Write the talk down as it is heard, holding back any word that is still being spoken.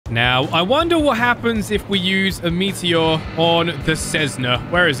Now, I wonder what happens if we use a Meteor on the Cessna.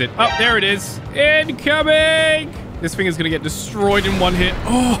 Where is it? Oh, there it is. Incoming! This thing is going to get destroyed in one hit.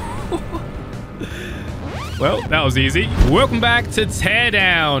 Oh! Well, that was easy. Welcome back to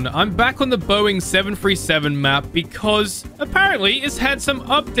Teardown. I'm back on the Boeing 737 map because apparently it's had some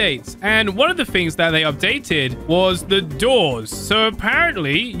updates. And one of the things that they updated was the doors. So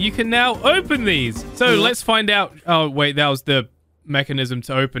apparently you can now open these. So let's find out. Oh, wait, that was the mechanism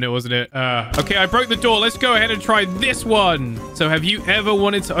to open it, wasn't it? Okay, I broke the door. Let's go ahead and try this one. So have you ever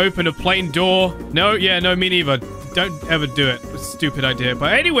wanted to open a plane door? No? Yeah, no, me neither. Don't ever do it. Stupid idea.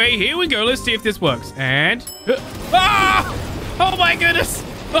 But anyway, here we go. Let's see if this works. And... ah! Oh my goodness!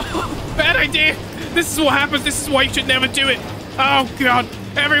 Oh, bad idea. This is what happens. This is why you should never do it. Oh god.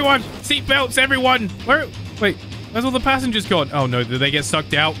 Everyone, seatbelts, everyone. Wait, where's all the passengers gone? Oh no, did they get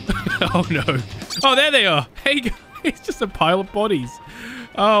sucked out? Oh no. Oh, there they are. Hey guys, it's just a pile of bodies.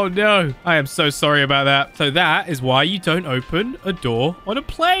 Oh no, I am so sorry about that. So that is why you don't open a door on a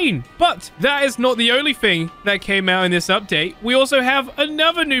plane. But that is not the only thing that came out in this update. We also have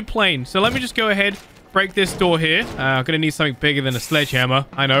another new plane. So let me just go ahead, break this door here. I'm gonna need something bigger than a sledgehammer.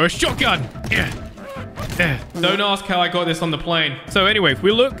 I know, a shotgun. Yeah. Don't ask how I got this on the plane. So anyway, if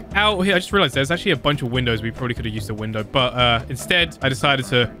we look out here, I just realized there's actually a bunch of windows. We probably could have used a window, but instead I decided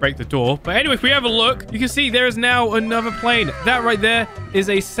to break the door. But anyway, if we have a look, you can see there is now another plane. That right there is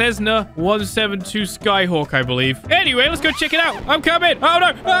a Cessna 172 Skyhawk, I believe. Anyway, let's go check it out. I'm coming. Oh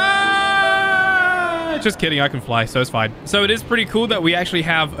no. Ah! Just kidding. I can fly, so it's fine. So it is pretty cool that we actually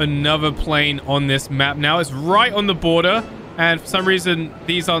have another plane on this map now. It's right on the border. And for some reason,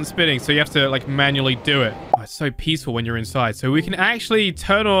 these aren't spinning, so you have to, like, manually do it. Oh, it's so peaceful when you're inside. So we can actually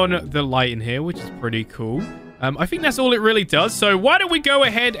turn on the light in here, which is pretty cool. I think that's all it really does. So why don't we go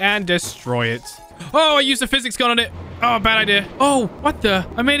ahead and destroy it? Oh, I used a physics gun on it. Oh, bad idea. Oh, what the?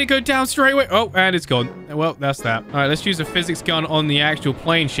 I made it go down straight away. Oh, and it's gone. Well, that's that. All right, let's use a physics gun on the actual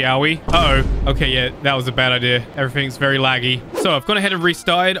plane, shall we? Uh-oh. Okay, yeah, that was a bad idea. Everything's very laggy. So I've gone ahead and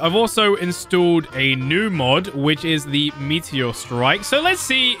restarted. I've also installed a new mod, which is the Meteor strike. So let's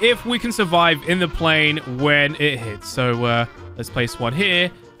see if we can survive in the plane when it hits. So let's place one here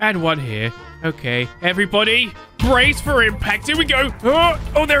and one here. Okay, everybody, brace for impact. Here we go.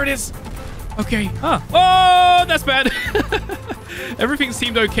 Oh, there it is. Okay. Huh. Oh, that's bad. Everything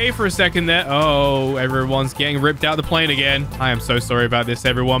seemed okay for a second there. Oh, everyone's getting ripped out of the plane again. I am so sorry about this,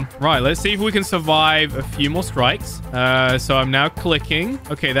 everyone. Right, let's see if we can survive a few more strikes. So I'm now clicking.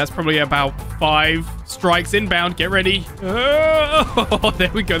 Okay, that's probably about 5 strikes inbound. Get ready. Oh,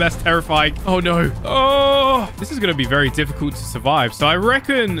 there we go. That's terrifying. Oh, no. Oh, this is going to be very difficult to survive. So I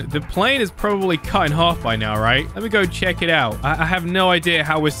reckon the plane is probably cut in half by now, right? Let me go check it out. I have no idea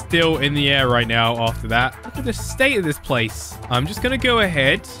how we're still in the air right now after that. Look at the state of this place. I'm just going to go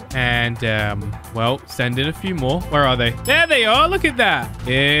ahead and, well, send in a few more. Where are they? There they are. Look at that.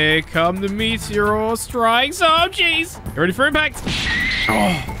 Here come the meteor strikes. Oh, jeez. Get ready for impact.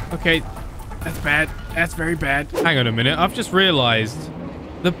 Oh, okay. That's bad. That's very bad. Hang on a minute. I've just realized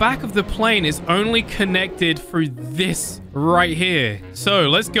the back of the plane is only connected through this right here. So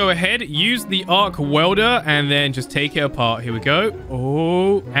let's go ahead, use the arc welder, and then just take it apart. Here we go.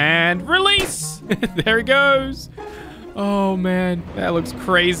 Oh, and release. There it goes. Oh, man. That looks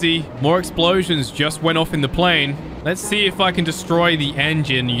crazy. More explosions just went off in the plane. Let's see if I can destroy the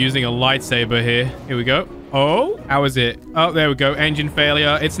engine using a lightsaber here. Here we go. Oh, how is it? Oh, there we go. Engine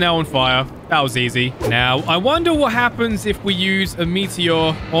failure. It's now on fire. That was easy. Now, I wonder what happens if we use a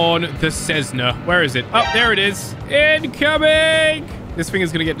Meteor on the Cessna. Where is it? Oh, there it is. Incoming! This thing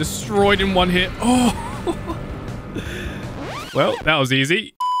is going to get destroyed in one hit. Oh! Well, that was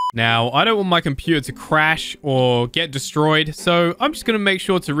easy. Now, I don't want my computer to crash or get destroyed, so I'm just going to make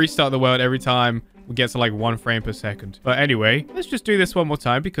sure to restart the world every time we get to like 1 frame per second. But anyway, let's just do this one more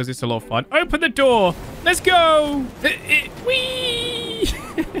time because it's a lot of fun. Open the door. Let's go. Whee!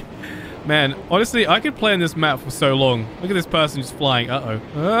 Man, honestly, I could play on this map for so long. Look at this person just flying. Uh-oh.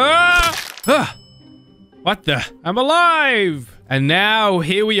 Ah! What the? I'm alive! And now,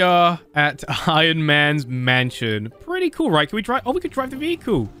 here we are at Iron Man's mansion. Pretty cool, right? Can we drive? Oh, we could drive the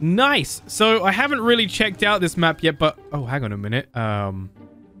vehicle. Nice. So, I haven't really checked out this map yet, but... Oh, hang on a minute.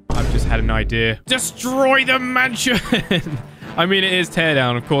 I've just had an idea. Destroy the mansion! I mean, it is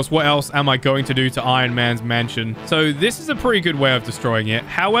Teardown, of course. What else am I going to do to Iron Man's mansion? So this is a pretty good way of destroying it.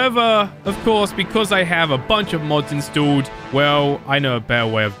 However, of course, because I have a bunch of mods installed, well, I know a better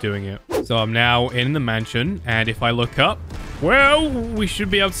way of doing it. So I'm now in the mansion, and if I look up, well, we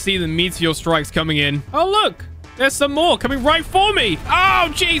should be able to see the meteor strikes coming in. Oh, look! There's some more coming right for me! Oh,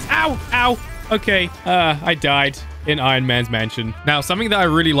 jeez! Ow! Ow! Okay, I died. in Iron Man's mansion. Now, something that I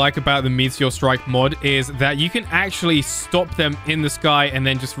really like about the Meteor Strike mod is that you can actually stop them in the sky and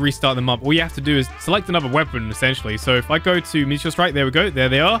then just restart them up. All you have to do is select another weapon, essentially. So if I go to Meteor Strike, there we go. There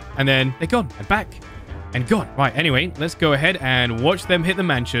they are. And then they're gone and back and gone. Right, anyway, let's go ahead and watch them hit the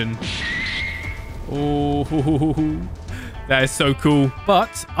mansion. Oh, that is so cool.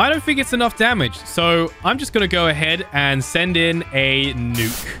 But I don't think it's enough damage. So I'm just going to go ahead and send in a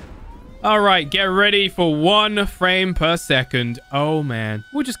nuke. All right, get ready for 1 frame per second. Oh, man.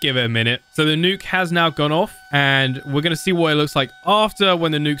 We'll just give it a minute. So the nuke has now gone off, and we're going to see what it looks like after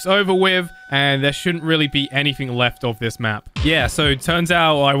when the nuke's over with, and there shouldn't really be anything left of this map. Yeah, so it turns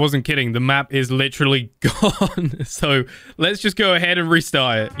out I wasn't kidding. The map is literally gone. So let's just go ahead and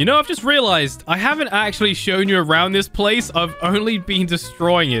restart it. You know, I've just realized I haven't actually shown you around this place. I've only been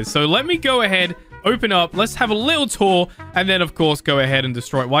destroying it. So let me go ahead, open up, let's have a little tour, and then of course go ahead and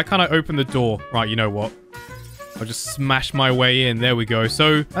destroy it. Why can't I open the door? Right, you know what, I'll just smash my way in. There we go.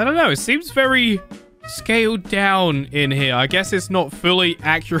 So I don't know, it seems very scaled down in here. I guess it's not fully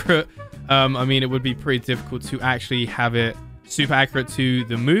accurate. I mean, it would be pretty difficult to actually have it super accurate to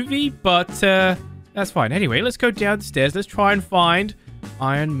the movie, but that's fine. Anyway, let's go downstairs. Let's try and find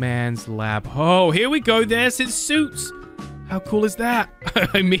Iron Man's lab. Oh, here we go. There's his suits. How cool is that?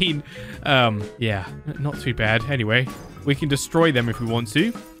 I mean, yeah, not too bad. Anyway, we can destroy them if we want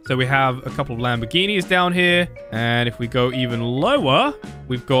to. So we have a couple of Lamborghinis down here. And if we go even lower,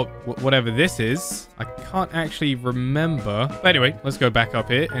 we've got whatever this is. I can't actually remember. But anyway, let's go back up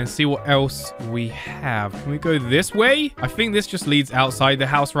here and see what else we have. Can we go this way? I think this just leads outside the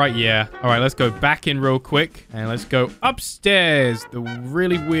house, right? Yeah. All right, let's go back in real quick. And let's go upstairs. The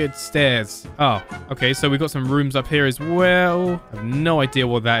really weird stairs. Oh, okay. So we got some rooms up here as well. I have no idea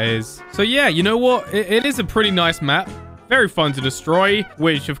what that is. So yeah, you know what? It is a pretty nice map. Very fun to destroy,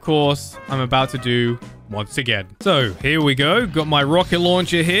 which of course I'm about to do once again. So here we go. Got my rocket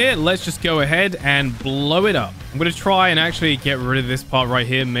launcher here. Let's just go ahead and blow it up. I'm going to try and actually get rid of this part right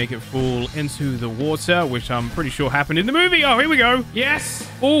here, make it fall into the water, which I'm pretty sure happened in the movie. Oh, here we go. Yes.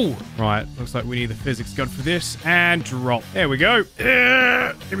 Oh, right. Looks like we need the physics gun for this, and drop. There we go.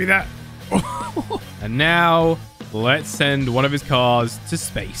 Give me that. And now let's send one of his cars to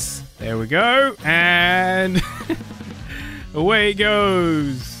space. There we go. And away it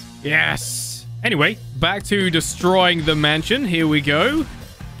goes. Yes. Anyway, back to destroying the mansion. Here we go.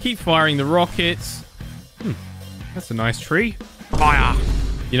 Keep firing the rockets. That's a nice tree. Fire.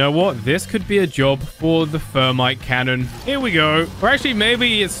 You know what? This could be a job for the thermite cannon. Here we go. Or actually,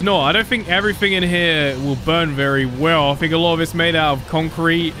 maybe it's not. I don't think everything in here will burn very well. I think a lot of it's made out of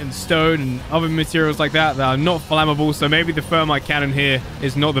concrete and stone and other materials like that that are not flammable. So maybe the thermite cannon here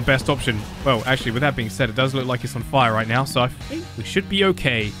is not the best option. Well, actually, with that being said, it does look like it's on fire right now. So I think we should be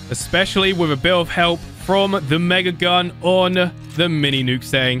okay. Especially with a bit of help from the mega gun on the mini nuke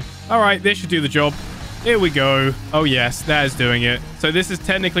saying, all right, this should do the job. Here we go. Oh, yes, that is doing it. So this is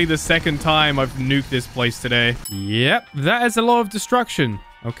technically the second time I've nuked this place today. Yep, that is a lot of destruction.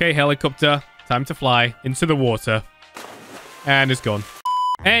 Okay, helicopter, time to fly into the water. And it's gone.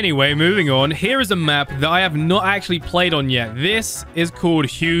 Anyway, moving on. Here is a map that I have not actually played on yet. This is called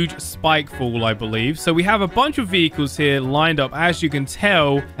Huge Spikefall, I believe. So we have a bunch of vehicles here lined up, as you can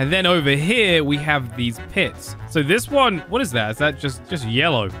tell. And then over here, we have these pits. So this one, what is that? Is that just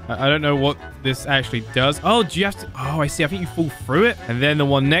yellow? I don't know what this actually does. Oh, do you have to? Oh, I see. I think you fall through it. And then the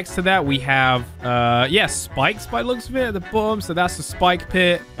one next to that, we have, yeah, spikes by the looks of it at the bottom. So that's the spike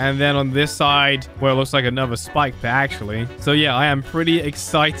pit. And then on this side, well, it looks like another spike pit, actually. So yeah, I am pretty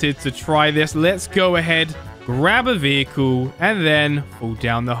excited to try this. Let's go ahead, grab a vehicle, and then fall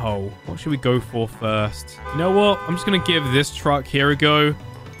down the hole. What should we go for first? You know what? I'm just going to give this truck here a go.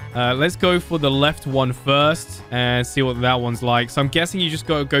 Let's go for the left one first and see what that one's like. So I'm guessing you just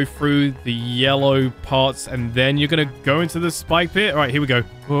got to go through the yellow parts and then you're going to go into the spike pit. All right, here we go.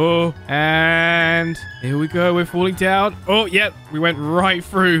 Oh, and here we go. We're falling down. Oh, yep. We went right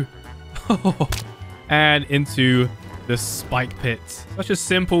through. And into the spike pit. Such a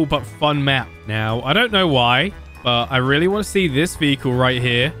simple but fun map. Now, I don't know why, but I really want to see this vehicle right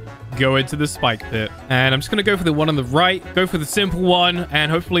here go into the spike pit. And I'm just going to go for the one on the right, go for the simple one,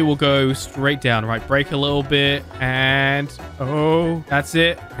 and hopefully we'll go straight down. Right, brake a little bit, and oh, that's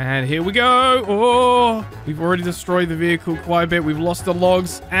it. And here we go. Oh, we've already destroyed the vehicle quite a bit. We've lost the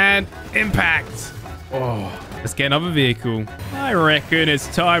logs, and impact. Oh, let's get another vehicle. I reckon it's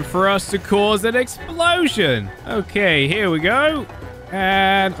time for us to cause an explosion. Okay, here we go.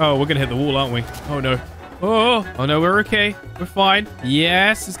 And oh, we're going to hit the wall, aren't we? Oh, no. Oh no, we're okay. We're fine.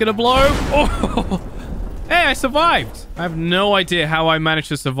 Yes, it's gonna blow. Oh, Hey, I survived. I have no idea how I managed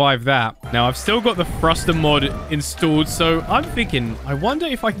to survive that. Now, I've still got the thruster mod installed, so I'm thinking, I wonder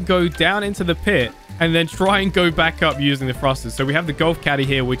if I can go down into the pit and then try and go back up using the thrusters. So we have the golf caddy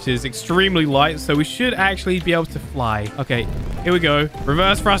here, which is extremely light, so we should actually be able to fly. Okay, here we go.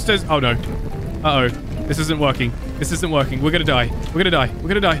 Reverse thrusters. Oh, no. Uh-oh. This isn't working. This isn't working. We're gonna die. We're gonna die. We're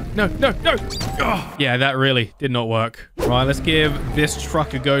gonna die. No, no, no. Oh, yeah, that really did not work. Right, let's give this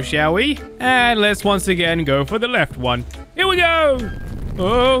truck a go, shall we? And let's once again go for the left one. Here we go.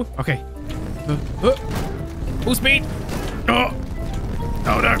 Oh, okay. Full speed. Oh,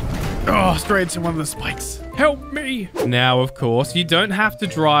 oh no. Oh, straight into one of the spikes. Help me. Now, of course, you don't have to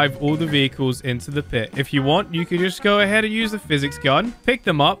drive all the vehicles into the pit. If you want, you can just go ahead and use the physics gun, pick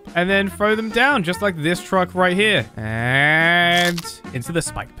them up, and then throw them down, just like this truck right here. And into the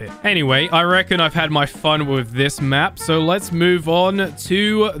spike pit. Anyway, I reckon I've had my fun with this map, so let's move on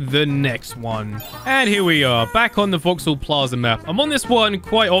to the next one. And here we are, back on the Vauxhall Plaza map. I'm on this one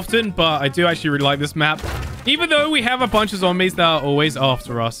quite often, but I do actually really like this map, even though we have a bunch of zombies that are always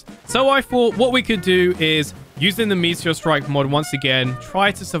after us. So I thought what we could do is, using the Meteor Strike mod once again,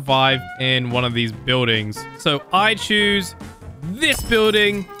 try to survive in one of these buildings. So I choose this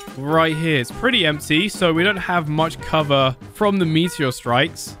building right here. It's pretty empty, so we don't have much cover from the Meteor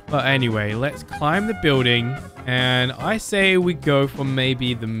Strikes. But anyway, let's climb the building. And I say we go for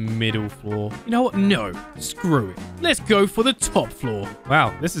maybe the middle floor. You know what? No, screw it. Let's go for the top floor.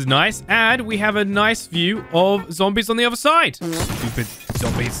 Wow, this is nice. And we have a nice view of zombies on the other side. Stupid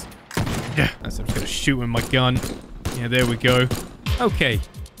zombies. Yeah, I'm just going to shoot with my gun. Yeah, there we go. Okay,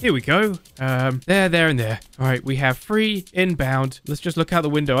 here we go. There, and there. All right, we have 3 inbound. Let's just look out the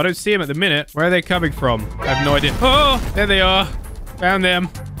window. I don't see them at the minute. Where are they coming from? I have no idea. Oh, there they are. Found them.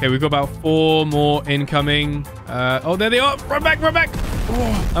 Okay, we've got about 4 more incoming. Oh, there they are. Run back, run back.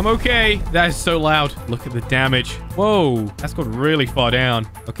 Oh, I'm okay. That is so loud. Look at the damage. Whoa, that's got really far down.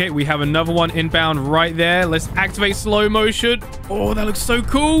 Okay, we have another one inbound right there. Let's activate slow motion. Oh, that looks so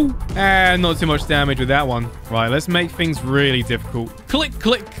cool. And not too much damage with that one. Right, let's make things really difficult. Click,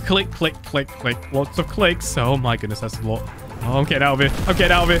 click, click, click, click, click. Lots of clicks. Oh my goodness, that's a lot. Oh, I'm getting out of it. I'm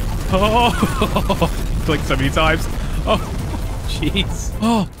getting out of it. Oh, clicked so many times. Oh, jeez.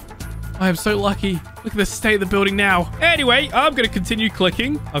 Oh, I am so lucky. Look at the state of the building now. Anyway, I'm going to continue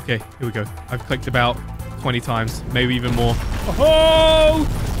clicking. Okay, here we go. I've clicked about 20 times, maybe even more. Oh!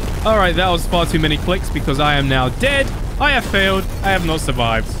 All right, that was far too many clicks because I am now dead. I have failed. I have not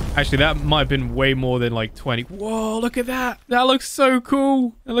survived. Actually, that might have been way more than like 20. Whoa, look at that. That looks so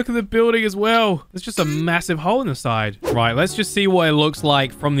cool. And look at the building as well. There's just a massive hole in the side. Right, let's just see what it looks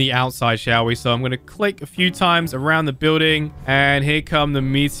like from the outside, shall we? So I'm going to click a few times around the building. And here come the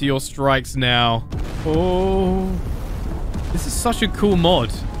Meteor Strikes now. Oh, this is such a cool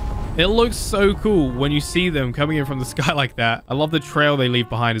mod. It looks so cool when you see them coming in from the sky like that. I love the trail they leave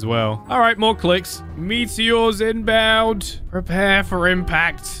behind as well. All right, more clicks. Meteors inbound. Prepare for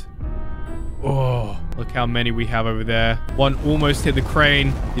impact. Oh, look how many we have over there. One almost hit the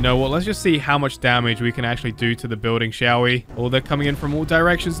crane. You know what? Let's just see how much damage we can actually do to the building, shall we? Oh, they're coming in from all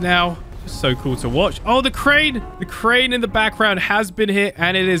directions now. Just so cool to watch. Oh, the crane. The crane in the background has been hit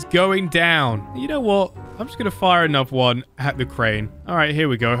and it is going down. You know what? I'm just going to fire another one at the crane. All right, here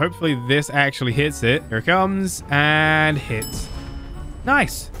we go. Hopefully this actually hits it. Here it comes and hits.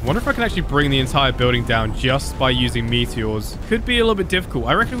 Nice. I wonder if I can actually bring the entire building down just by using meteors. Could be a little bit difficult.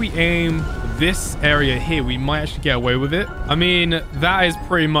 I reckon we aim this area here. We might actually get away with it. I mean, that is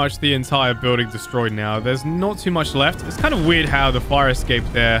pretty much the entire building destroyed now. There's not too much left. It's kind of weird how the fire escape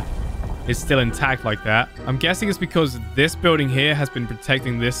there is still intact like that. I'm guessing it's because this building here has been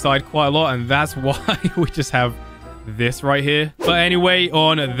protecting this side quite a lot, and that's why we just have this right here. But anyway,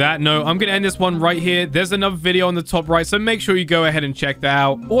 on that note, I'm gonna end this one right here. There's another video on the top right, so make sure you go ahead and check that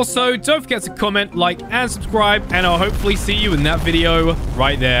out. Also, don't forget to comment, like, and subscribe, and I'll hopefully see you in that video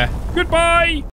right there. Goodbye!